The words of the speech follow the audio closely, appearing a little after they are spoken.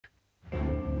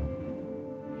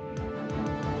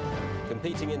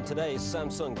Competing in today's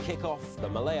Samsung kickoff, the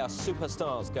Malaya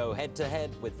Superstars go head-to-head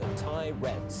with the Thai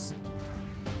Reds.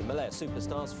 The Malaya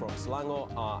Superstars from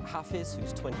Selangor are Hafiz,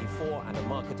 who's 24 and a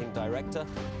marketing director,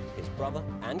 his brother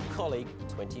and colleague,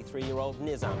 23-year-old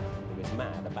Nizam, who is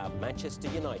mad about Manchester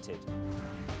United.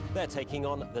 They're taking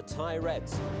on the Thai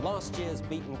Reds. Last year's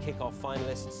beaten kickoff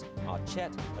finalists are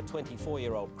Chet, a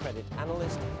 24-year-old credit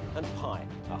analyst, and Pai,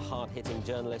 a hard-hitting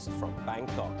journalist from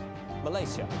Bangkok.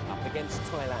 Malaysia up against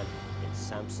Thailand in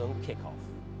Samsung kickoff.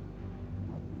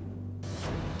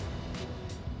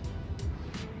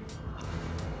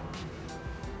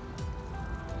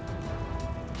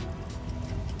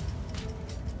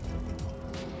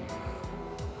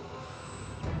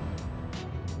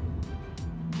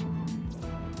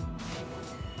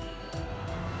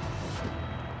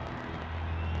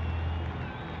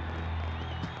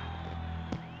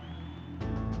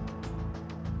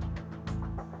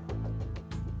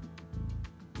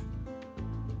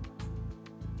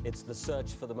 It's the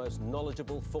search for the most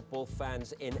knowledgeable football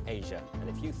fans in Asia. And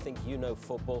if you think you know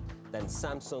football, then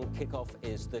Samsung Kickoff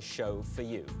is the show for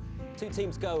you. Two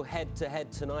teams go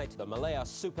head-to-head tonight. The Malaya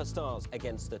Superstars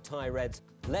against the Thai Reds,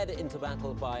 led into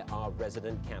battle by our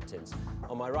resident captains.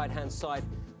 On my right-hand side,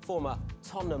 former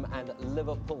Tottenham and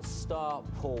Liverpool star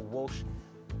Paul Walsh.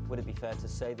 Would it be fair to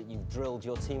say that you've drilled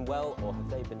your team well, or have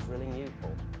they been drilling you,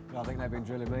 Paul? I think they've been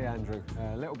drilling me, Andrew.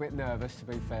 A little bit nervous, to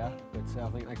be fair, but I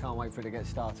think they can't wait for it to get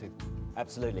started.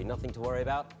 Absolutely, nothing to worry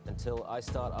about until I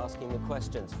start asking the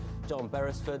questions. John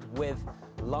Beresford with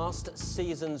last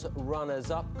season's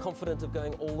runners-up. Confident of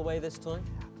going all the way this time?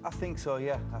 I think so,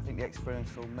 yeah. I think the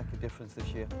experience will make a difference this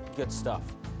year. Good stuff.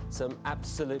 Some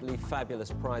absolutely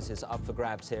fabulous prizes up for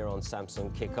grabs here on Samsung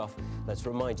Kickoff. Let's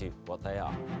remind you what they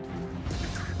are.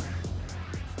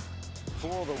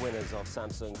 For the winners of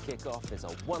Samsung Kickoff is a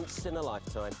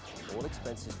once-in-a-lifetime,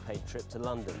 all-expenses-paid trip to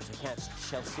London to catch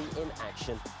Chelsea in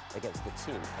action against the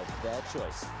team of their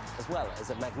choice, as well as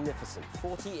a magnificent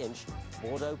 40-inch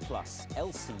Bordeaux Plus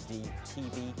LCD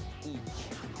TV each.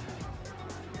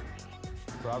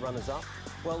 For our runners-up,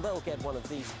 well, they'll get one of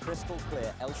these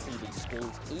crystal-clear LCD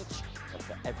screens each, and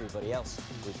for everybody else,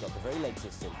 we've got the very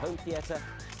latest in home theatre,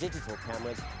 digital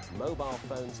cameras, mobile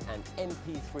phones and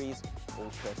MP3s, all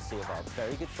courtesy of our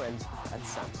very good friends at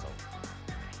Samsung.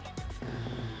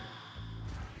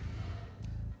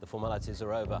 The formalities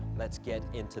are over. Let's get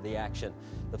into the action.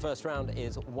 The first round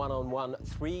is one-on-one,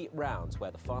 3 rounds,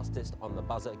 where the fastest on the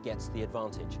buzzer gets the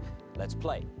advantage. Let's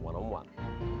play one-on-one.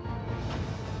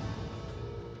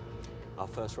 Our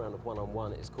first round of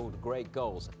one-on-one is called Great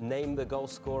Goals. Name the goal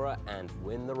scorer and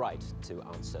win the right to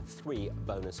answer 3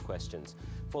 bonus questions.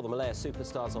 For the Malaya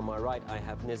Superstars on my right, I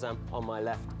have Nizam. On my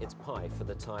left, it's Pai for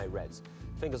the Thai Reds.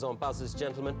 Fingers on buzzers,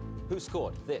 gentlemen. Who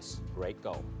scored this great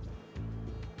goal?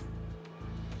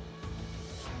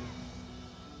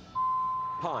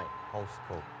 Pai. Paul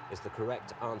Scholes is the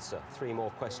correct answer. 3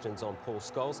 more questions on Paul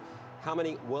Scholes. How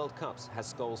many World Cups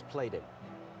has Scholes played in?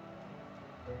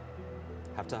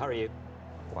 Have to hurry you.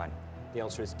 1. The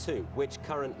answer is 2. Which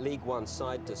current League One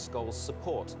side does Scholes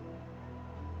support?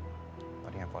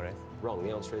 Nottingham Forest. Wrong.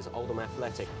 The answer is Oldham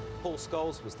Athletic. Paul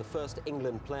Scholes was the first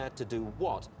England player to do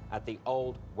what at the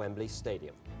old Wembley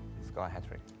Stadium? Score a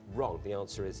hat-trick. Wrong. The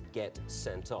answer is get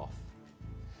sent off.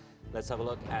 Let's have a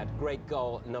look at great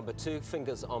goal number 2.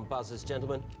 Fingers on buzzers,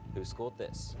 gentlemen. Who scored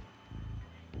this?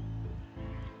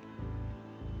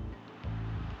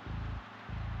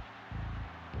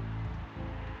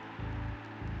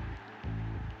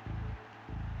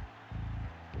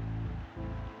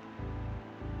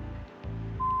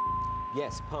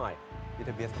 Yes, Pai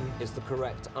is the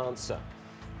correct answer.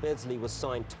 Beardsley was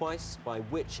signed twice by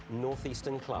which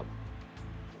northeastern club?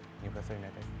 Newcastle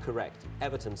United. Correct.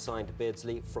 Everton signed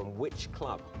Beardsley from which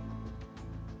club?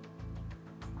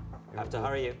 Liverpool. Have to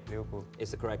hurry you. Liverpool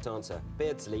is the correct answer.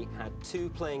 Beardsley had 2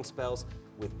 playing spells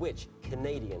with which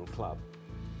Canadian club?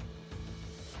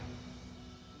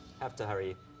 Have to hurry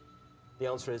you. The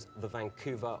answer is the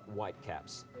Vancouver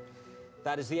Whitecaps.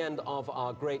 That is the end of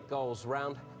our Great Goals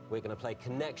round. We're going to play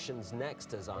Connections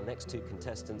next as our next 2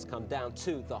 contestants come down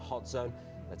to the hot zone.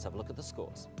 Let's have a look at the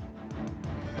scores.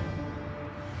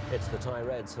 It's the Thai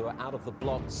Reds who are out of the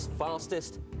blocks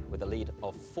fastest with a lead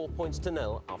of 4 points to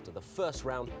 0 after the first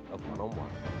round of one-on-one.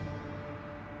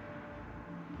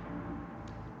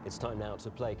 It's time now to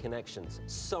play Connections.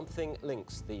 Something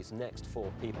links these next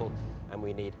 4 people, and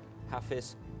we need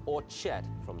Hafiz or Chet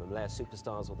from the Malaya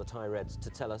Superstars or the Thai Reds to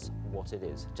tell us what it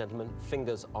is. Gentlemen,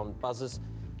 fingers on buzzers.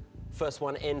 First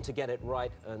one in to get it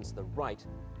right earns the right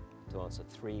to answer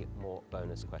 3 more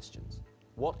bonus questions.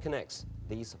 What connects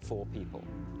these 4 people?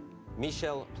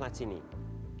 Michel Platini,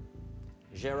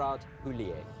 Gérard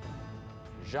Houllier.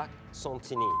 Jacques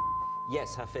Santini.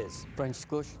 Yes, Hafiz. French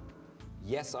coach.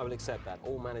 Yes, I will accept that.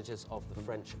 All managers of the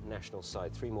French national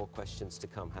side. 3 more questions to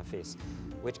come, Hafiz.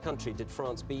 Which country did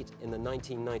France beat in the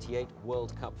 1998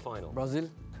 World Cup final? Brazil.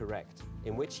 Correct.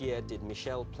 In which year did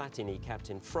Michel Platini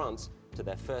captain France to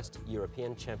their first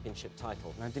European Championship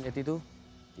title? 1982.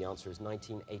 The answer is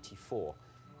 1984.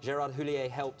 Gérard Houllier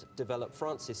helped develop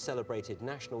France's celebrated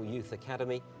National Youth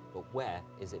Academy, but where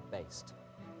is it based?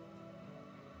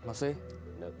 Marseille.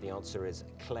 No, the answer is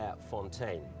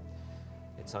Clairefontaine.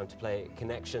 It's time to play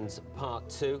Connections Part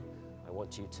 2. I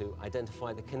want you to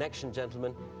identify the connection,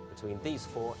 gentlemen, between these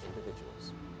 4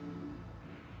 individuals.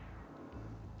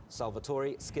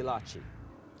 Salvatore Schillaci,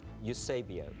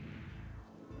 Eusebio,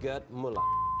 Gerd Müller.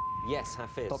 Yes,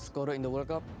 Hafiz. Top scorer in the World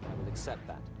Cup. I will accept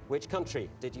that. Which country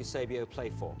did Eusebio play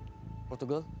for?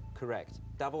 Portugal. Correct.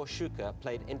 Davor Šuker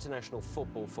played international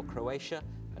football for Croatia,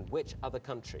 and which other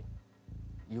country?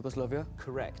 Yugoslavia.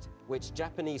 Correct. Which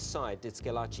Japanese side did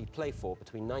Schillaci play for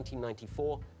between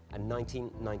 1994 and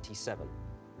 1997?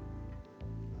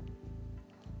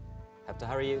 Have to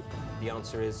hurry you. The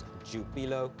answer is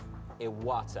Jubilo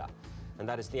Iwata. And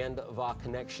that is the end of our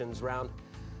connections round.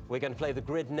 We're going to play the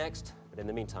grid next, but in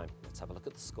the meantime, let's have a look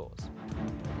at the scores.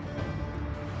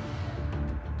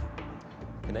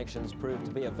 Connections proved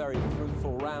to be a very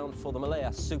fruitful round for the Malaya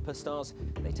Superstars.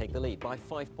 They take the lead by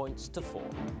 5 points to 4.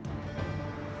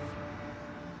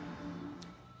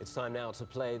 It's time now to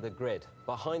play the grid.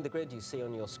 Behind the grid you see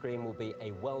on your screen will be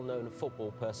a well-known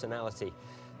football personality.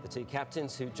 The 2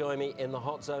 captains who join me in the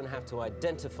hot zone have to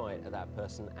identify that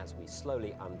person as we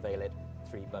slowly unveil it.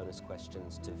 3 bonus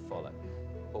questions to follow.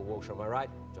 Paul Walsh on my right,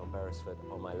 John Beresford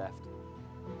on my left.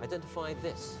 Identify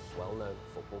this well-known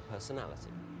football personality.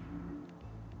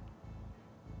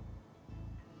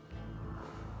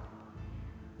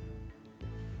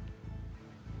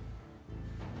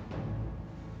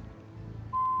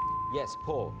 Yes,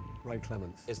 Paul. Ray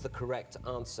Clements. Is the correct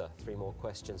answer. 3 more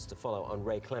questions to follow on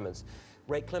Ray Clements.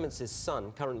 Ray Clements'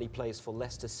 son currently plays for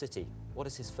Leicester City. What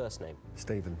is his first name?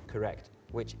 Stephen. Correct.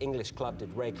 Which English club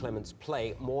did Ray Clements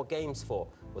play more games for?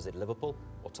 Was it Liverpool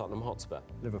or Tottenham Hotspur?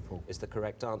 Liverpool. Is the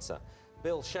correct answer.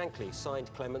 Bill Shankly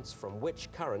signed Clements from which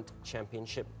current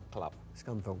championship club?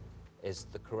 Scunthorpe. Is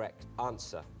the correct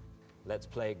answer. Let's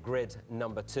play grid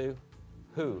number 2.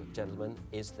 Who, gentlemen,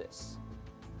 is this?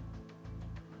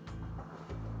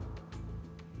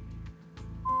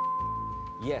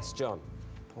 Yes, John.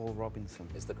 Paul Robinson.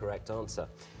 Is the correct answer.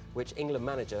 Which England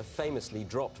manager famously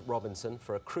dropped Robinson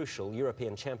for a crucial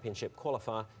European Championship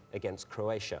qualifier against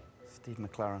Croatia? Steve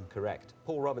McLaren. Correct.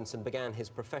 Paul Robinson began his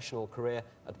professional career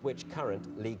at which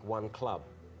current League One club?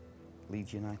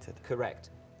 Leeds United. Correct.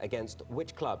 Against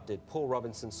which club did Paul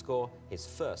Robinson score his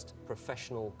first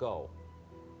professional goal?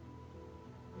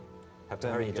 Have to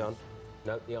hurry you, John.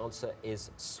 No, the answer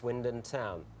is Swindon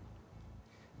Town.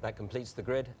 That completes the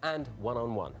grid and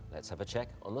one-on-one. Let's have a check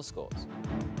on the scores.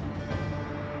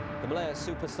 The Malaya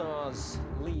Superstars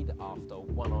lead after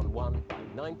one-on-one by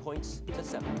 9 points to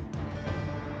 7.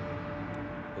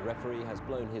 The referee has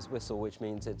blown his whistle, which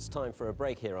means it's time for a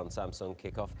break here on Samsung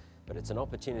Kickoff, but it's an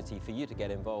opportunity for you to get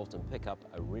involved and pick up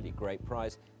a really great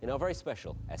prize in our very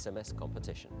special SMS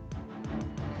competition.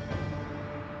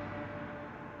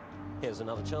 Here's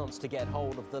another chance to get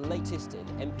hold of the latest in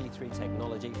MP3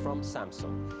 technology from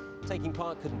Samsung. Taking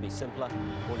part couldn't be simpler.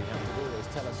 All you have to do is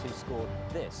tell us who scored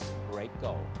this great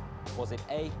goal. Was it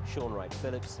A, Sean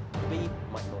Wright-Phillips, B,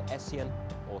 Michael Essien,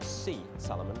 or C,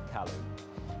 Salomon Kalou?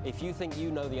 If you think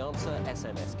you know the answer,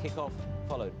 SMS Kickoff,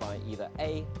 followed by either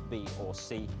A, B, or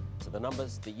C, to the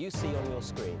numbers that you see on your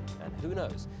screen. And who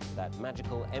knows, that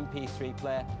magical MP3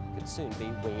 player could soon be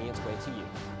winging its way to you.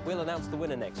 We'll announce the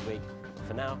winner next week.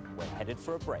 For now, we're headed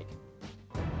for a break.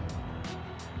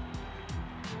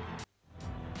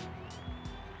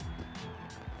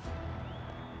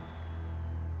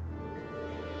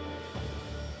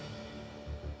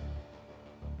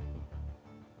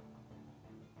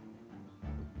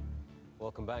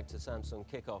 Welcome back to Samsung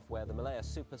Kickoff, where the Malaya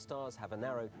Superstars have a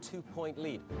narrow 2-point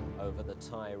lead over the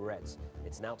Thai Reds.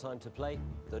 It's now time to play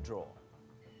the draw.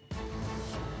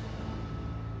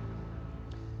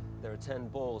 There are 10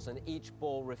 balls, and each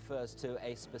ball refers to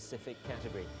a specific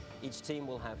category. Each team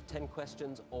will have 10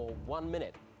 questions or 1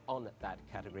 minute on that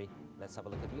category. Let's have a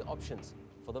look at the options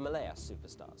for the Malaya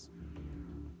Superstars.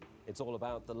 It's all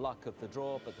about the luck of the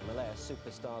draw, but the Malaya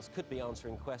Superstars could be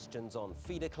answering questions on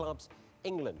feeder clubs,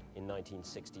 England in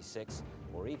 1966,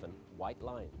 or even White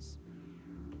Lines.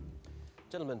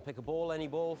 Gentlemen, pick a ball, any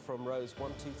ball, from rows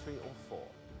 1, 2, 3, or 4.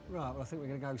 Right, well, I think we're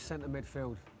going to go centre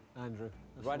midfield, Andrew.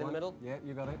 That's Right in the middle? Yeah,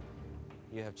 you got it.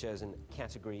 You have chosen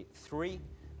category 3,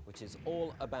 which is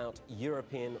all about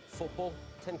European football.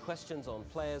 10 questions on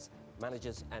players,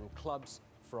 managers and clubs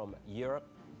from Europe.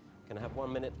 Can I have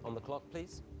 1 minute on the clock,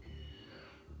 please?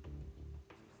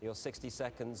 Your 60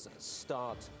 seconds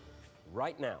start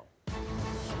right now.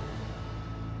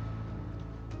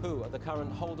 Who are the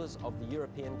current holders of the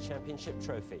European Championship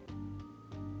trophy?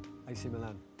 AC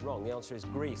Milan. Wrong, the answer is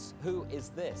Greece. Who is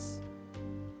this?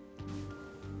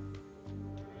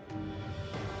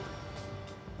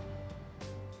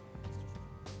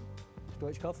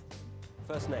 Stoichkov.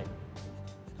 First name.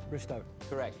 Bristow.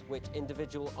 Correct. Which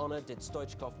individual honour did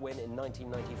Stoichkov win in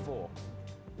 1994?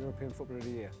 European Footballer of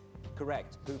the Year.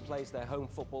 Correct. Who plays their home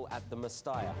football at the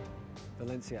Mestalla?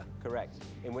 Valencia. Correct.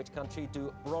 In which country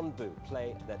do Brøndby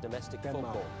play their domestic Denmark.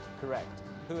 football? Correct.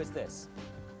 Who is this?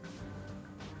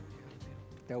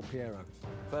 Del Piero.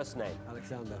 First name.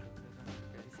 Alexander.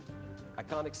 I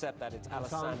can't accept that. It's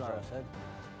Alessandro. I said.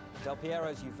 Del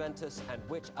Piero's Juventus, and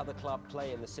which other club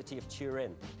play in the city of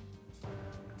Turin?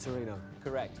 Torino.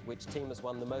 Correct. Which team has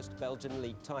won the most Belgian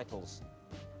league titles?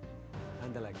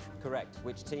 Anderlecht. Correct.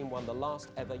 Which team won the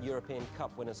last ever European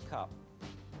Cup Winners' Cup?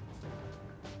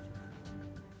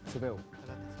 Seville.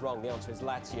 Wrong. The answer is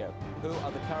Lazio. Who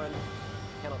are the current...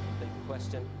 Cannot complete the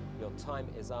question. Your time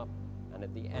is up. And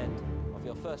at the end of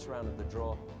your first round of the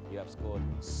draw, you have scored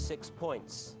 6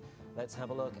 points. Let's have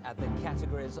a look at the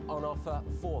categories on offer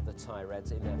for the Thai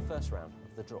Reds in their first round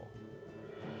of the draw.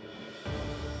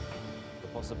 The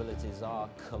possibilities are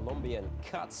Colombian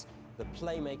cuts, the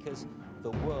playmakers,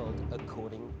 the world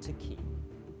according to Key.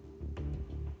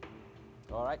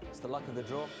 All right, it's the luck of the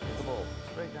draw. Hit the ball.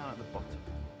 Straight down at the bottom.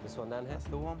 This one down here. That's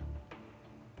the one.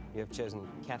 You have chosen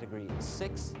category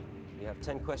 6. You have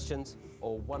 10 questions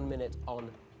or 1 minute on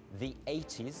the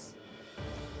 80s.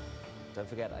 Don't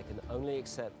forget, I can only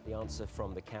accept the answer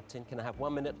from the captain. Can I have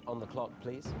 1 minute on the clock,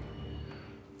 please?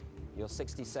 Your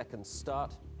 60 seconds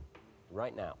start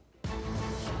right now.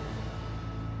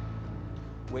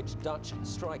 Which Dutch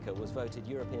striker was voted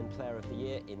European Player of the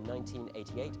Year in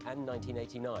 1988 and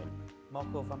 1989?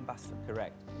 Marco van Basten.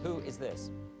 Correct. Who is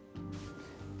this?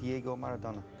 Diego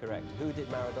Maradona. Correct. Who did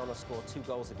Maradona score 2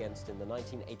 goals against in the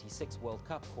 1986 World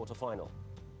Cup quarter-final?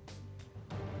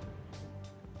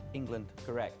 England.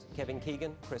 Correct. Kevin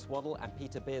Keegan, Chris Waddle and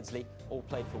Peter Beardsley all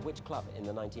played for which club in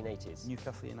the 1980s?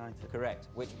 Newcastle United. Correct.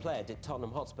 Which player did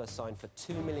Tottenham Hotspur sign for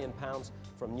 £2 million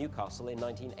from Newcastle in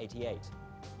 1988?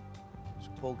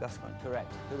 Paul Gascoigne.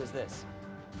 Correct. Who is this?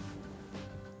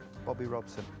 Bobby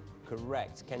Robson.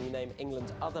 Correct. Can you name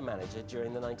England's other manager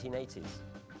during the 1980s?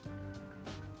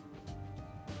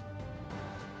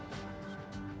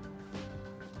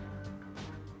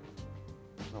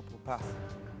 No, pass.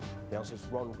 The answer is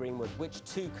Ron Greenwood. Which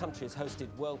 2 countries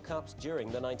hosted World Cups during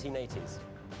the 1980s?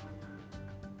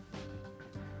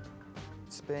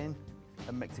 Spain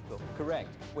and Mexico. Correct.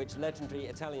 Which legendary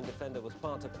Italian defender was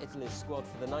part of Italy's squad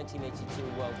for the 1982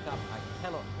 World Cup? I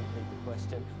cannot complete the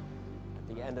question.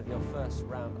 At the end of your first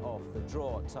round of the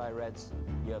draw, Thai Reds,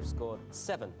 you have scored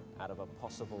 7 out of a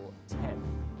possible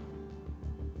 10.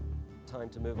 Time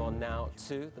to move on now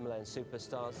to the Malayan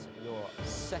Superstars, your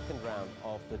second round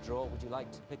of the draw. Would you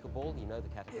like to pick a ball? You know the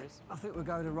categories. I think we'll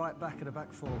go to right back of the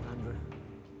back four, Andrew.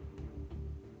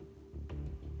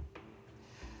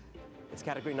 It's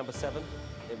category number 7.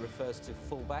 It refers to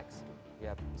fullbacks. You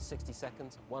have 60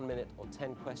 seconds, 1 minute or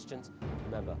 10 questions.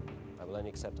 Remember, I will only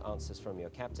accept answers from your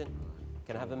captain.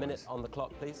 Can I have a minute on the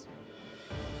clock, please?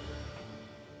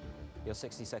 Your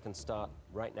 60 seconds start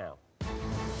right now.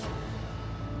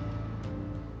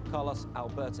 Carlos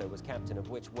Alberto was captain of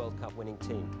which World Cup winning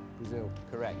team? Brazil.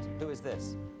 Correct. Who is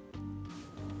this?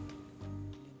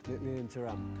 Lilian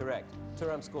Thuram. Correct.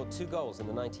 Thuram scored 2 goals in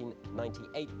the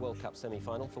 1998 World Cup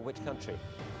semi-final for which country?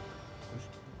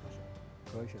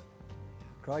 Croatia.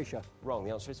 Croatia. Wrong.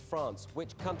 The answer is France.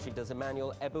 Which country does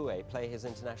Emmanuel Eboué play his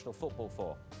international football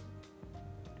for?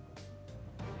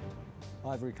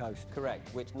 Ivory Coast.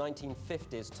 Correct. Which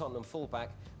 1950s Tottenham fullback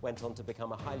went on to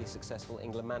become a highly successful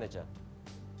England manager?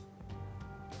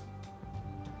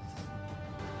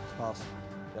 Pass.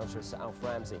 The answer is Sir Alf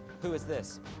Ramsey. Who is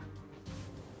this?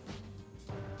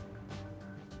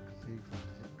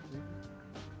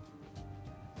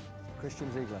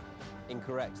 Christian Ziegler.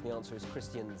 Incorrect. The answer is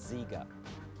Christian Ziga.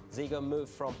 Ziga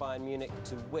moved from Bayern Munich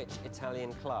to which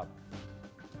Italian club?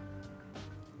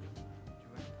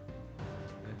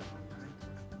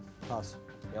 Pass.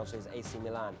 The answer is AC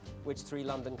Milan. Which 3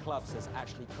 London clubs has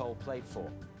Ashley Cole played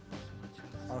for?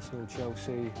 Arsenal,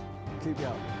 Chelsea,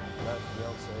 QPR. No, the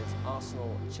answer is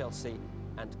Arsenal, Chelsea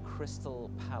and Crystal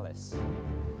Palace.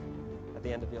 At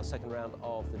the end of your second round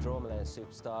of the draw, Malaya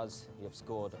Superstars, you have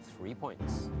scored 3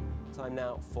 points. Time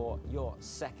now for your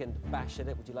second bash at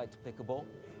it. Would you like to pick a ball?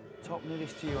 Top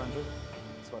nearest to you, Andrew.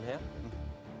 This one here.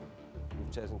 You've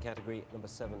chosen category number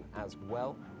 7 as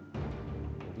well.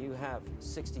 And you have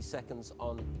 60 seconds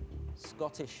on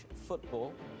Scottish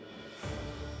football.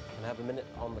 Can I have a minute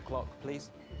on the clock, please?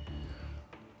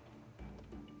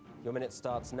 Your minute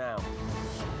starts now.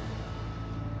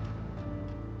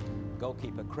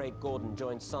 Goalkeeper Craig Gordon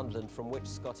joined Sunderland from which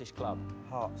Scottish club?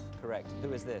 Hearts. Correct.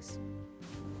 Who is this?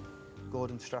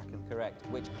 Gordon Strachan. Correct.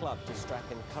 Which club does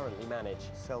Strachan currently manage?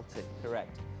 Celtic.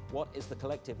 Correct. What is the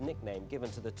collective nickname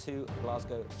given to the two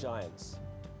Glasgow Giants?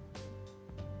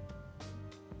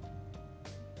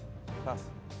 Pass.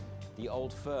 The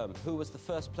Old Firm. Who was the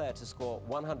first player to score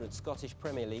 100 Scottish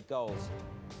Premier League goals?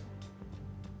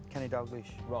 Kenny Dalglish.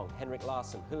 Wrong. Henrik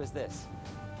Larsson. Who is this?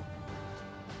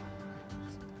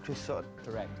 Chris Sutton.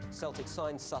 Correct. Celtic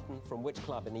signed Sutton from which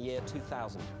club in the year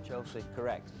 2000? Chelsea.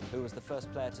 Correct. Who was the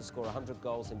first player to score 100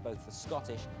 goals in both the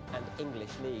Scottish and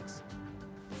English leagues?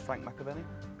 Frank McAvenny.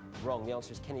 Wrong. The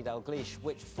answer is Kenny Dalglish.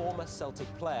 Which former Celtic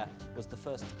player was the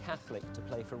first Catholic to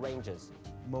play for Rangers?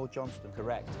 Mo Johnston.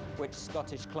 Correct. Which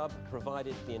Scottish club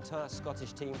provided the entire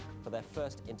Scottish team for their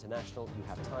first international? You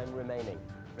have time remaining.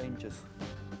 Rangers.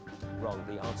 Wrong.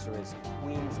 The answer is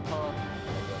Queen's Park.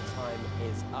 And your time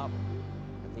is up.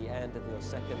 At the end of your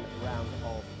second round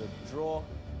of the draw,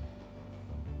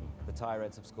 the Thai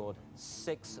Reds have scored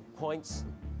 6 points.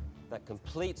 That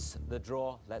completes the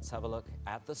draw. Let's have a look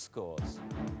at the scores.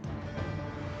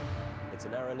 It's a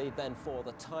narrow lead then for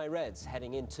the Thai Reds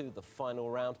heading into the final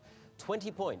round.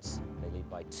 20 points. They lead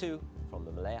by 2 from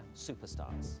the Malaya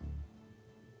Superstars.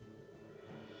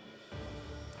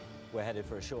 We're headed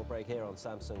for a short break here on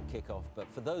Samsung Kickoff, but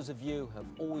for those of you who have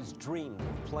always dreamed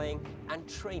of playing and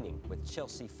training with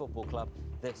Chelsea Football Club,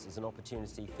 this is an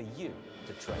opportunity for you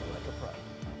to train like a pro.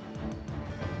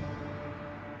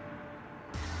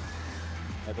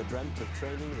 Ever dreamt of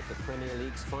training with the Premier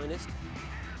League's finest?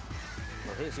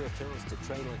 Well, here's your chance to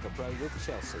train like a pro with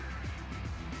Chelsea.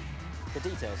 For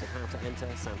details of how to enter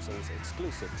Samsung's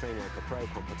exclusive Train Like a Pro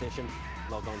competition,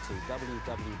 log on to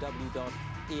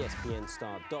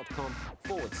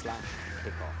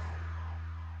www.espnstar.com/kickoff.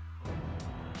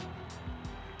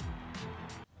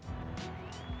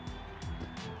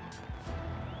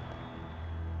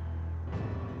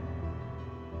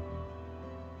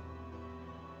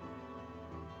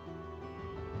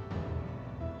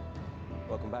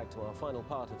 Welcome back to our final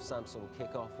part of Samsung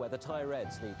Kickoff, where the Thai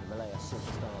Reds lead the Malaya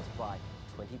Superstars by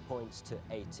 20 points to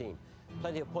 18.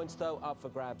 Plenty of points, though, up for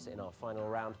grabs in our final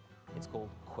round. It's called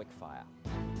Quickfire.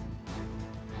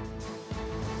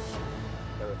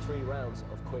 There are 3 rounds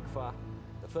of Quickfire.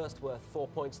 The first worth 4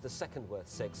 points, the second worth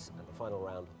 6, and the final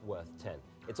round worth 10.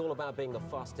 It's all about being the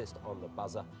fastest on the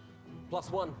buzzer.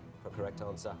 +1 for a correct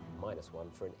answer, -1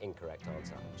 for an incorrect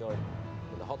answer. I'm joined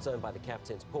in the hot zone by the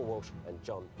captains Paul Walsh and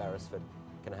John Beresford.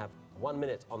 Can I have 1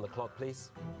 minute on the clock,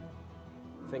 please?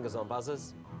 Fingers on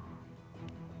buzzers.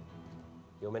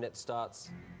 Your minute starts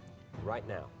right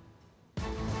now.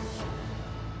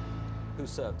 Who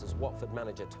served as Watford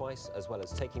manager twice, as well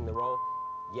as taking the role?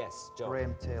 Yes, John.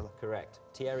 Graham Taylor. Correct.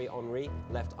 Thierry Henry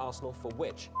left Arsenal for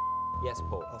which? Yes,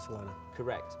 Paul. Barcelona.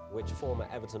 Correct. Which former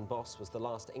Everton boss was the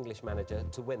last English manager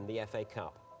to win the FA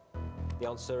Cup? The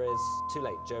answer is too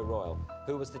late, Joe Royle.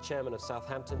 Who was the chairman of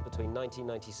Southampton between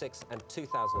 1996 and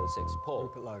 2006? Paul.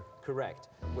 Rupert Lowe. Correct.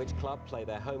 Which club play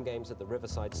their home games at the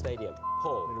Riverside Stadium?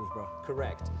 Paul. Middlesbrough.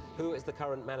 Correct. Who is the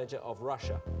current manager of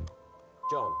Russia?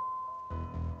 John.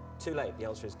 Too late. The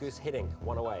answer is Goose Hiddink,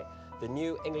 1 away. The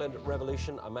New England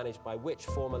Revolution are managed by which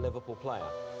former Liverpool player?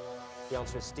 The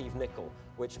answer is Steve Nicol.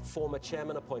 Which former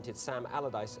chairman appointed Sam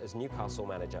Allardyce as Newcastle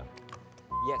manager?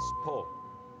 Yes, Paul.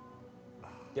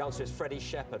 The answer is Freddie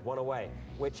Shepherd, 1 away.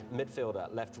 Which midfielder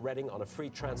left Reading on a free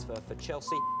transfer for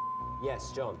Chelsea? Yes,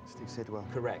 John. Steve Sidwell.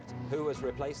 Correct. Who was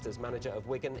replaced as manager of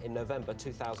Wigan in November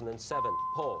 2007?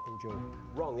 Paul. Paul Jordan.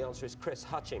 Wrong. The answer is Chris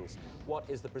Hutchings. What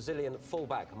is the Brazilian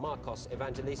fullback Marcos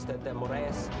Evangelista de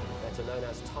Moraes, better known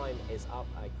as Time is Up?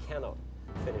 I cannot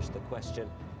finish the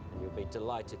question, and you'll be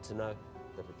delighted to know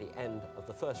that at the end of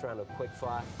the first round of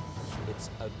Quickfire, it's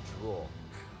a draw.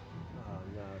 Oh,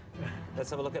 no. Let's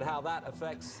have a look at how that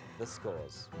affects the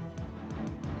scores.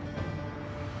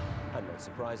 And not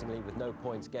surprisingly, with no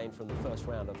points gained from the first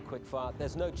round of Quickfire,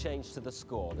 there's no change to the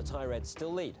score. The Thai Reds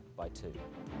still lead by 2.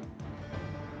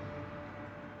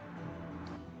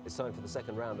 It's time for the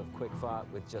second round of Quickfire,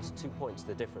 with just 2 points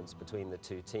the difference between the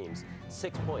two teams.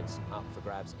 6 points up for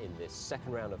grabs in this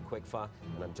second round of Quickfire,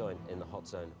 and I'm joined in the hot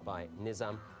zone by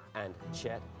Nizam and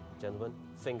Chet. Gentlemen,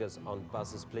 fingers on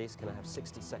buzzers, please. Can I have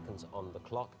 60 seconds on the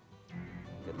clock?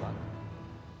 Good luck.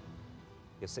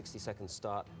 Your 60 seconds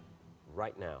start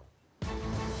right now.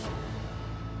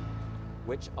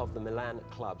 Which of the Milan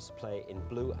clubs play in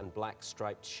blue and black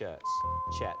striped shirts?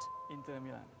 Chet. Inter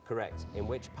Milan. Correct. In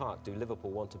which park do Liverpool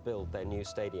want to build their new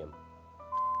stadium?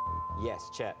 Yes,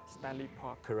 Chet. Stanley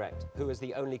Park. Correct. Who is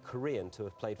the only Korean to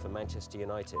have played for Manchester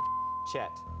United? Chet.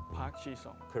 Park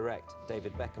Ji-sung. Correct.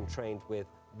 David Beckham trained with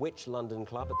which London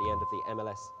club at the end of the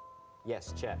MLS?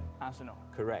 Yes, Chet. Arsenal.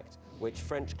 Correct. Which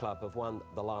French club have won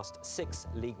the last 6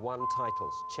 League One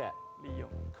titles? Chet. Lyon.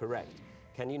 Correct.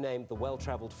 Can you name the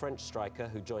well-travelled French striker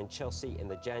who joined Chelsea in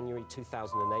the January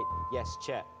 2008? Yes,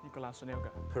 Chet. Nicolas Anelka.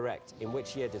 Correct. In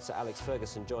which year did Sir Alex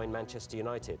Ferguson join Manchester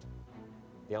United?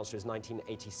 The answer is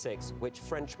 1986. Which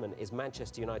Frenchman is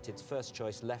Manchester United's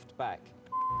first-choice left-back?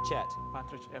 Chet.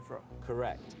 Patrick Evra.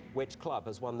 Correct. Which club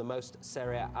has won the most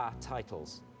Serie A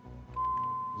titles?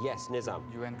 Yes,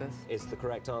 Nizam. Juventus. Is the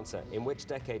correct answer. In which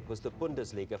decade was the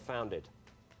Bundesliga founded?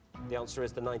 The answer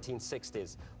is the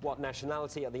 1960s. What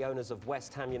nationality are the owners of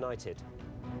West Ham United?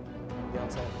 The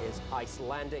answer is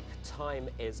Icelandic. Time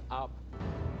is up.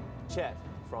 Chet,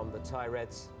 from the Thai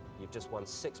Reds, you've just won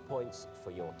 6 points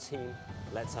for your team.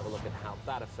 Let's have a look at how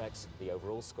that affects the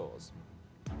overall scores.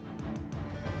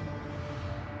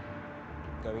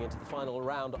 Going into the final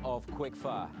round of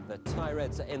Quickfire, the Thai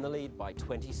Reds are in the lead by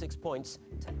 26 points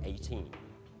to 18.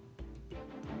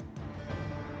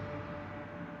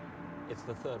 It's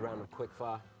the third round of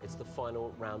Quickfire. It's the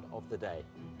final round of the day.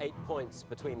 8 points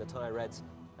between the Thai Reds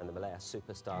and the Malaya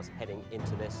Superstars heading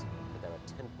into this, but there are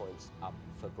 10 points up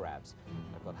for grabs.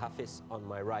 I've got Hafiz on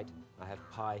my right, I have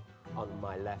Pai on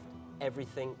my left.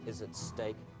 Everything is at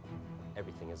stake.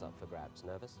 Everything is up for grabs.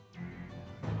 Nervous?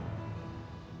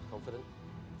 Confident?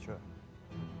 Sure.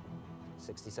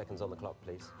 60 seconds on the clock,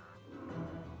 please.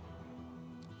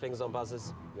 Fingers on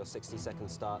buzzers, your 60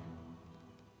 seconds start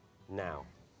now.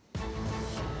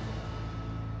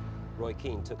 Roy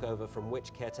Keane took over from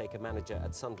which caretaker manager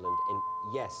at Sunderland in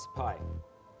Yes, Pai?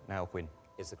 Now Quinn.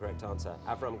 Is the correct answer.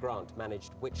 Avram Grant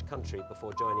managed which country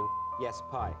before joining Yes,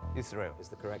 Pai? Israel. Is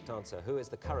the correct answer. Who is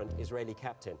the current Israeli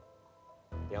captain?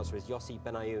 The answer is Yossi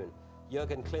Benayoun.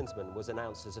 Jurgen Klinsmann was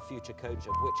announced as a future coach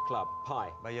of which club?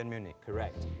 Pai? Bayern Munich.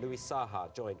 Correct. Louis Saha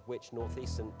joined which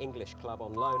northeastern English club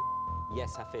on loan?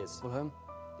 Yes, Hafiz. Fulham.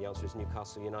 The answer is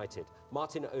Newcastle United.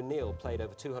 Martin O'Neill played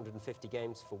over 250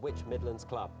 games for which Midlands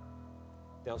club?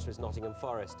 The answer is Nottingham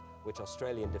Forest. Which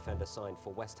Australian defender signed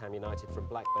for West Ham United from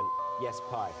Blackburn? Yes,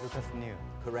 Pai. Lucas New.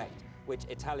 Correct. Which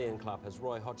Italian club has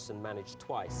Roy Hodgson managed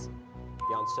twice?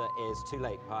 The answer is too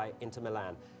late, Pai. Inter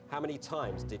Milan. How many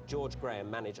times did George Graham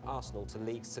manage Arsenal to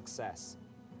league success?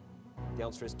 The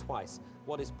answer is twice.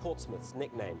 What is Portsmouth's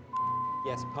nickname?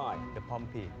 Yes, Pai. The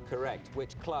Pompey. Correct.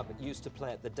 Which club used to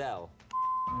play at the Dell?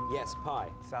 Yes, Pai.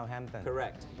 Southampton.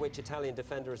 Correct. Which Italian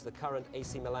defender is the current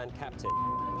AC Milan captain?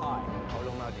 Pai.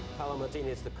 Paolo Maldini. Paolo Maldini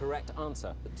is the correct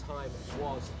answer. The time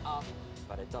was up,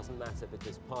 but it doesn't matter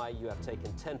because Pai, you have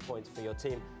taken 10 points for your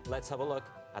team. Let's have a look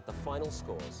at the final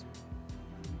scores.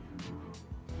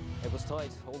 It was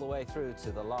tight all the way through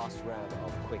to the last round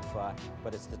of Quickfire,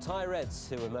 but it's the Thai Reds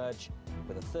who emerge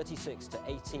with a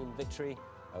 36-18 victory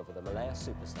over the Malaya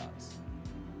Superstars.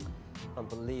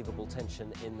 Unbelievable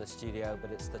tension in the studio,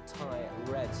 but it's the Thai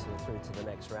Reds who are through to the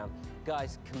next round.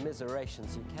 Guys,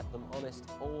 commiserations, you kept them honest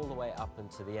all the way up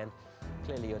until the end.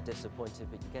 Clearly you're disappointed,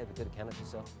 but you gave a good account of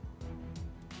yourself.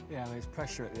 Yeah, I mean, it's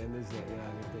pressure at the end, isn't it? You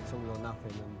know, it's all or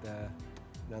nothing, and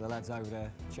you know, the lads over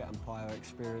there, Chet and Pai,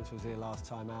 experience was here last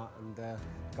time out, and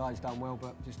guys done well,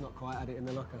 but just not quite had it in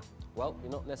the locker. Well,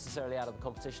 you're not necessarily out of the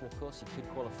competition, of course. You could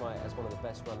qualify as one of the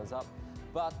best runners-up.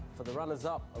 But for the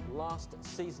runners-up of last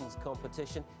season's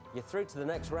competition, you're through to the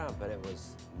next round, but it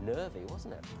was nervy,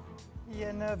 wasn't it?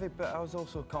 Yeah, nervy, but I was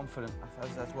also confident.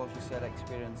 As well as you said,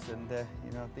 experience, and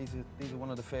you know, these are one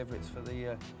of the favourites for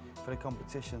the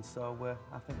competition. So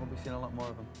I think we'll be seeing a lot more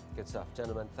of them. Good stuff,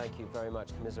 gentlemen. Thank you very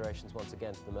much. Commiserations once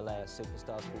again to the Malaya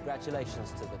Superstars.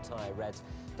 Congratulations to the Thai Reds.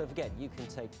 Don't forget, you can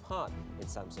take part in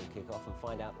Samsung Kickoff and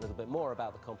find out a little bit more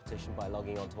about the competition by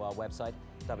logging onto our website,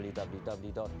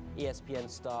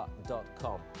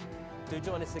 www.espnstar.com. Do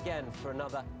join us again for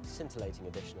another scintillating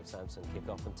edition of Samsung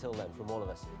Kickoff. Until then, from all of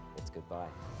us, it's goodbye.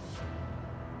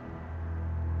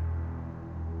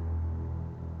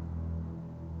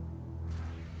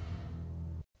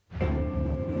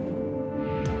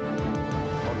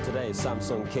 On today's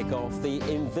Samsung Kickoff, the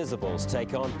Invisibles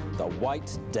take on the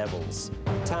White Devils.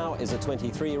 Tao is a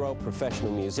 23-year-old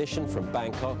professional musician from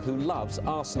Bangkok who loves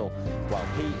Arsenal, while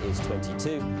he is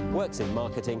 22, works in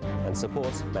marketing and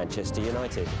supports Manchester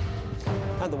United.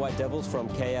 And the White Devils from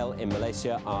KL in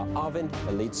Malaysia are Arvind,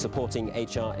 a lead supporting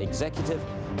HR executive,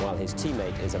 while his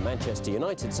teammate is a Manchester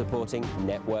United supporting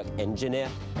network engineer,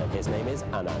 and his name is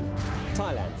Anand.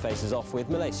 Thailand faces off with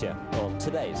Malaysia on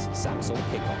today's Samsung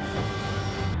Kickoff.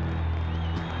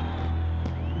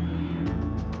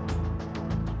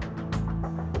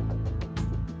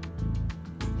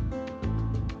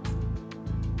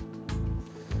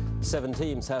 Seven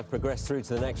teams have progressed through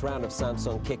to the next round of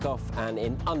Samsung Kickoff, and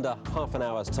in under half an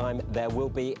hour's time there will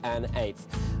be an eighth.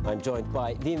 I'm joined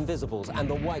by the Invisibles and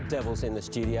the White Devils in the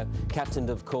studio, captained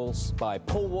of course by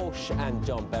Paul Walsh and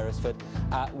John Beresford.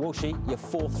 Walshy, you're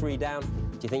 4-3 down.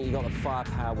 Do you think you got the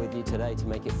firepower with you today to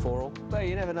make it 4-all? Well,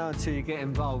 you never know until you get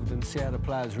involved and see how the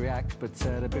players react, but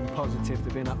they've been positive.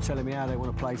 They've been up telling me how they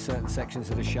want to play certain sections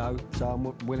of the show, so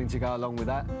I'm willing to go along with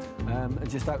that. And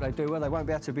just hope they do well. They won't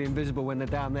be able to be invisible when they're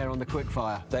down there on the quick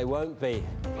fire. They won't be.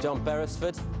 John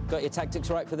Beresford, got your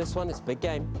tactics right for this one? It's a big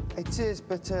game. It is,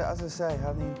 but as I say,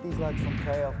 I mean, these lads from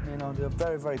KL, you know, they're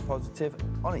very, very positive.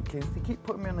 On it, they keep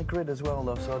putting me on the grid as well,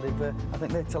 though, so I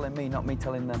think they're telling me, not me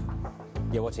telling them.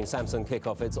 You're watching Samsung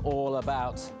Kickoff. It's all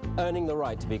about earning the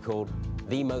right to be called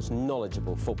the most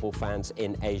knowledgeable football fans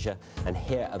in Asia. And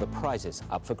here are the prizes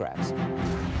up for grabs.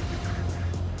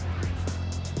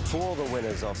 For the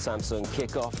winners of Samsung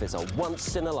Kickoff is a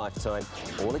once-in-a-lifetime,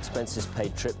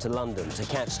 all-expenses-paid trip to London to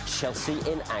catch Chelsea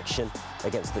in action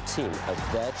against the team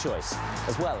of their choice,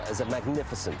 as well as a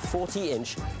magnificent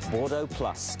 40-inch Bordeaux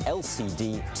Plus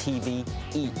LCD TV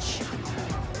each.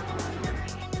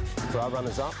 For our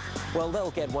runners-up, well,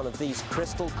 they'll get one of these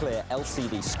crystal-clear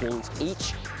LCD screens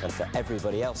each, and for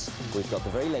everybody else, we've got the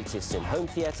very latest in home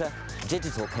theatre,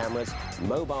 digital cameras,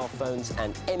 mobile phones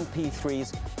and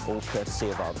MP3s, all courtesy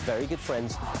of our very good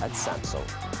friends at Samsung.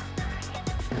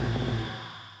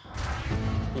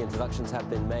 The introductions have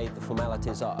been made, the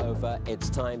formalities are over. It's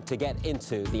time to get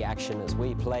into the action as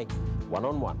we play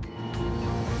one-on-one.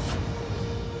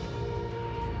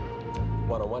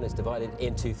 One-on-one is divided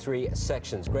into 3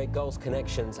 sections: great goals,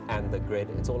 connections and the grid.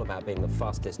 It's all about being the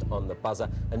fastest on the buzzer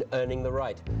and earning the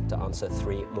right to answer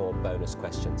 3 more bonus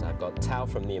questions. I've got Tao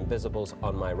from the Invisibles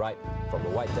on my right. From the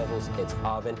White Devils, it's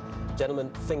Arvind. Gentlemen,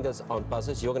 fingers on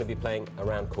buzzers. You're going to be playing a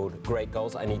round called Great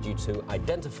Goals. I need you to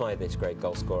identify this great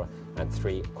goal scorer, and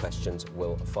 3 questions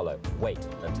will follow. Wait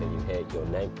until you hear your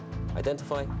name.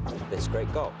 Identify this great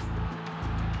goal.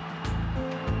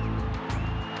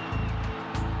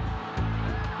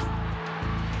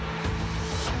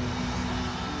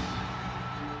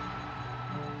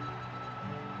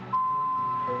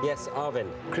 Yes,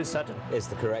 Arvind. Chris Sutton. Is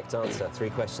the correct answer.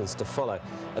 3 questions to follow.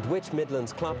 At which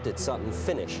Midlands club did Sutton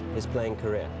finish his playing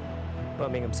career?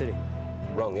 Birmingham City.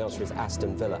 Wrong. The answer is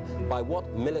Aston Villa. By what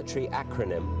military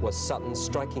acronym was Sutton's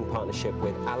striking partnership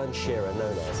with Alan Shearer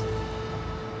known as?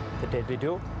 The Deadly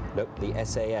Duo. Nope, the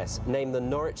SAS. Name the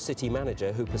Norwich City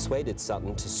manager who persuaded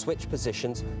Sutton to switch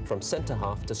positions from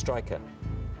centre-half to striker.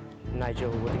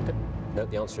 Nigel Whittington. Nope,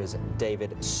 the answer is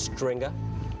David Stringer.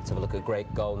 Let's have a look at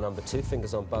great goal number 2.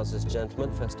 Fingers on buzzers,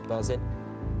 gentlemen. First to buzz in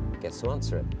gets to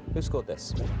answer it. Who scored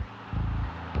this?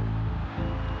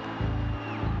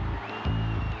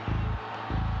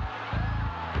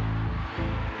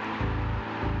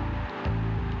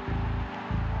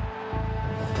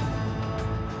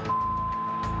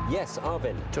 Yes,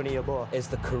 Arvind. Tony Yeboah. Is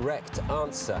the correct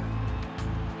answer.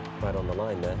 Right on the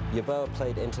line there. Yeboah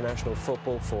played international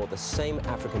football for the same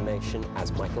African nation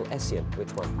as Michael Essien.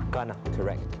 Which one? Ghana.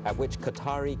 Correct. At which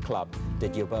Qatari club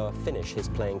did Yeboah finish his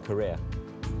playing career?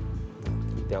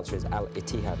 The answer is Al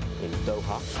Ittihad in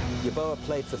Doha. Yeboah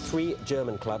played for 3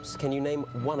 German clubs. Can you name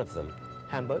one of them?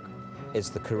 Hamburg. Is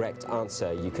the correct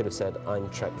answer. You could have said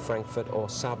Eintracht Frankfurt or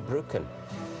Saarbrücken.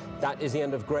 That is the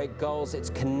end of great goals.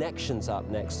 It's connections up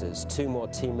next as 2 more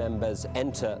team members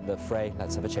enter the fray.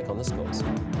 Let's have a check on the scores.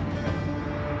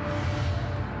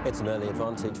 It's an early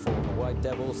advantage for the White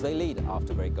Devils. They lead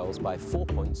after great goals by 4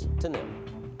 points to 0.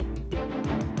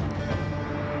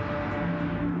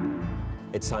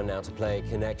 It's time now to play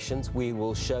Connections. We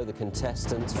will show the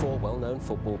contestants 4 well-known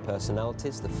football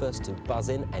personalities. The first to buzz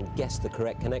in and guess the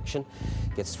correct connection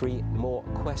gets 3 more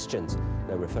questions.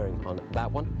 No referring on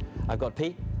that one. I've got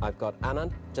P, I've got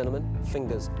Anand. Gentlemen,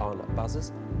 fingers on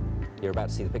buzzers. You're about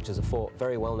to see the pictures of 4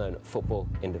 very well-known football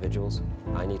individuals.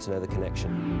 I need to know the connection.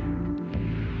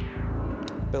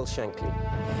 Bill Shankly,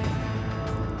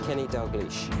 Kenny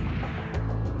Dalglish,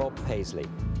 Bob Paisley,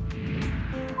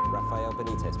 Rafael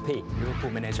Benitez. P.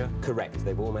 Liverpool manager. Correct.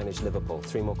 They've all managed Liverpool.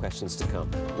 3 more questions to come.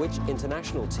 Which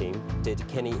international team did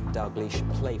Kenny Dalglish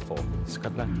play for?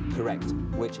 Scotland. Correct.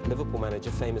 Which Liverpool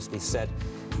manager famously said,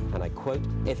 and I quote,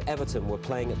 "If Everton were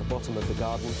playing at the bottom of the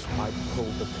garden, I'd pull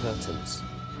the curtains"?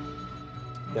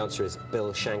 The answer is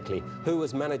Bill Shankly, who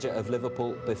was manager of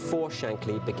Liverpool before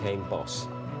Shankly became boss.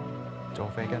 Joe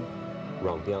Fagan.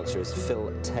 Wrong. The answer is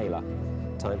Phil Taylor.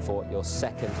 Time for your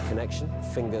second connection.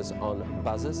 Fingers on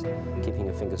buzzers. Keeping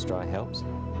your fingers dry helps.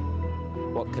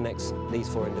 What connects these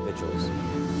 4 individuals?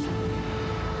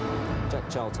 Jack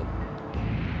Charlton,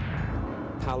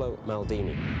 Paolo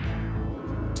Maldini,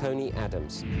 Tony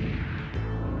Adams,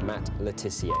 Matt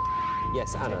Letizia.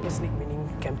 Yes, Anna. Champions League winning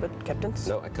captains.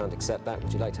 No, I can't accept that.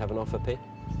 Would you like to have an offer, P?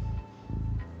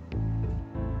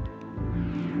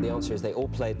 The answer is they all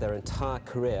played their entire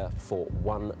career for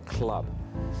one club.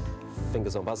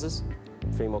 Fingers on buzzers.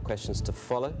 3 more questions to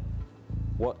follow.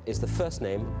 What is the first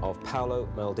name of Paolo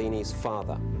Maldini's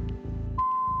father?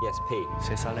 Yes, P.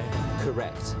 Cesare.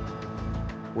 Correct.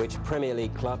 Which Premier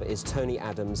League club is Tony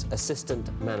Adams assistant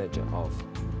manager of?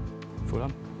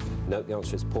 Fulham. No, the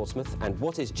answer is Portsmouth. And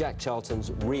what is Jack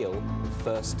Charlton's real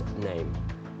first name?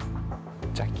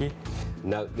 Jackie.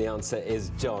 No, the answer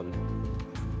is John.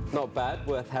 Not bad,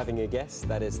 worth having a guess.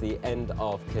 That is the end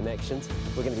of connections.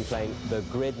 We're going to be playing the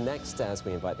grid next as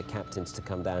we invite the captains to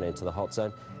come down into the hot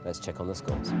zone. Let's check on the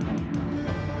scores.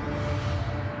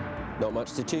 Not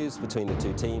much to choose between the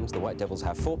 2 teams. The White Devils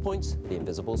have 4 points, the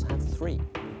Invisibles have 3.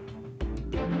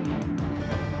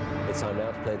 It's time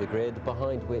now to play the grid,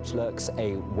 behind which lurks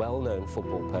a well-known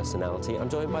football personality. I'm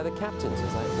joined by the captains,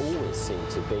 as I always seem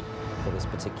to be for this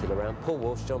particular round. Paul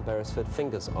Walsh, John Beresford,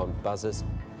 fingers on buzzers.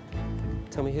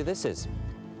 Tell me who this is.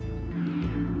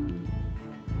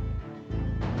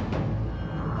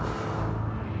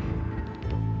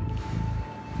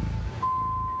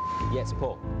 Yes,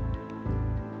 Paul.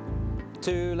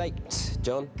 Too late,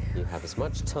 John. You have as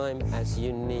much time as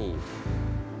you need.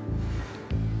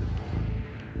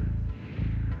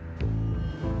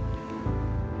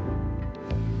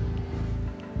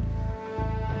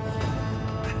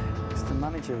 It's the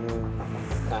manager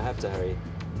who... I have to hurry.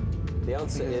 The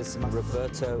answer is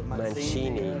Roberto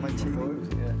Mancini.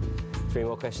 Yeah. 3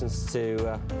 more questions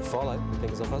to follow.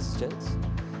 Fingers on buzzers, gents.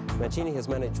 Mancini has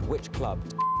managed which club?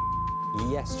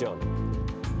 Yes, John.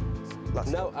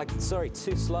 No, sorry,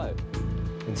 too slow.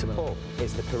 Paul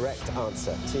is the correct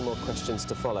answer. 2 more questions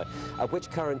to follow. At which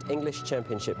current English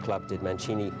Championship club did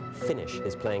Mancini finish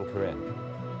his playing career?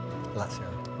 Lazio.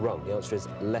 Wrong. The answer is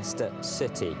Leicester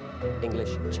City,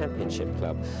 English Championship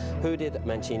club. Who did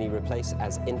Mancini replace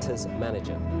as Inter's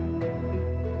manager?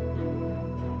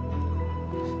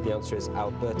 The answer is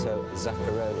Alberto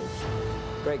Zaccheroni.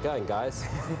 Great going, guys.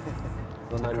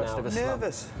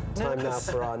 Time now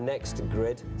for our next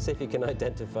grid. See if you can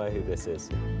identify who this is.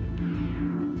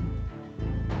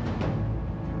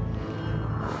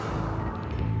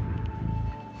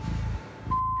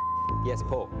 Yes,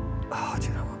 Paul. Oh, do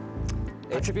you know what?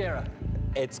 Patrick Vieira.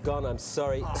 It's gone, I'm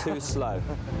sorry, too slow.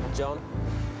 John,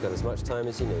 got as much time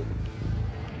as you need.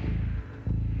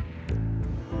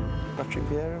 Patrick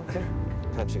Vieira, okay?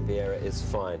 Patrick Vieira is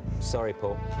fine. Sorry,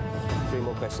 Paul. 3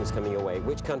 more questions coming your way.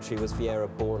 Which country was Vieira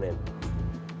born in?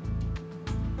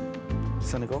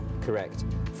 Senegal. Correct.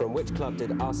 From which club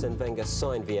did Arsene Wenger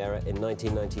sign Vieira in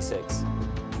 1996?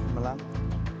 Milan.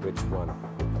 Which one?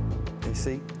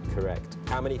 AC. Correct.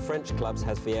 How many French clubs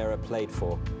has Vieira played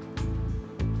for?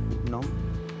 None.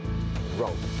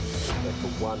 Wrong. For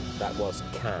 1, that was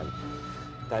Cannes.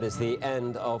 That is the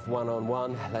end of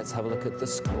one-on-one. Let's have a look at the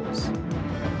scores.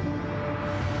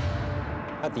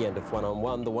 At the end of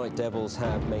one-on-one, the White Devils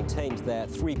have maintained their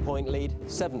 3-point lead.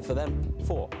 7 for them,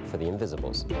 4 for the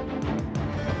Invisibles.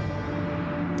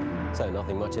 So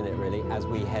nothing much in it really. As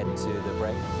we head to the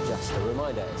break, just a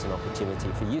reminder, it's an opportunity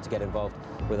for you to get involved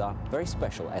with our very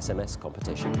special SMS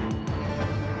competition.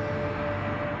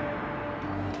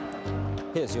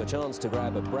 Here's your chance to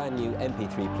grab a brand new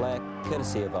MP3 player,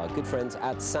 courtesy of our good friends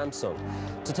at Samsung.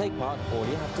 To take part, all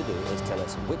you have to do is tell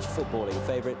us which footballing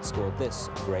favourite scored this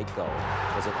great goal.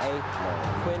 Was it A,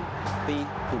 Ryan Quinn, B,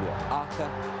 Julio Arca,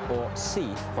 or C,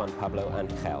 Juan Pablo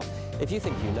Angel? If you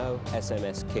think you know,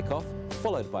 SMS kickoff,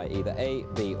 followed by either A,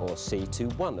 B or C to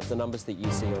one of the numbers that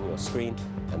you see on your screen,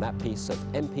 and that piece of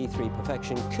MP3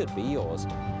 perfection could be yours.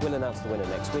 We'll announce the winner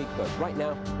next week, but right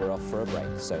now we're off for a break,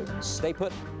 so stay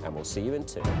put and we'll see you in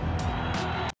 2.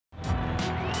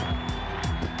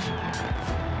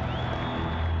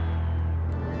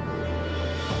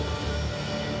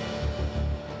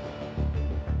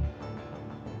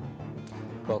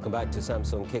 Welcome back to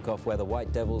Samsung Kickoff, where the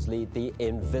White Devils lead the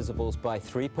Invisibles by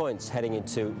 3 points heading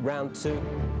into round 2.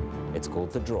 It's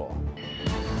called the draw.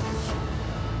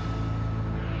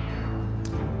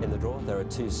 In the draw, there are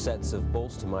 2 sets of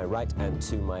balls to my right and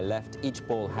to my left. Each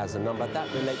ball has a number that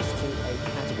relates to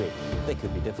a category. They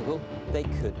could be difficult, they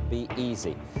could be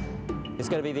easy. It's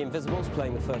going to be the Invisibles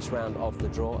playing the first round of the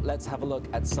draw. Let's have a look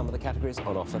at some of the categories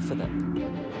on offer for them.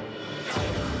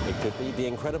 It could be the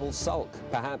incredible sulk,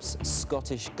 perhaps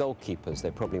Scottish goalkeepers. They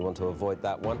probably want to avoid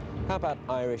that one. How about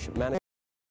Irish managers?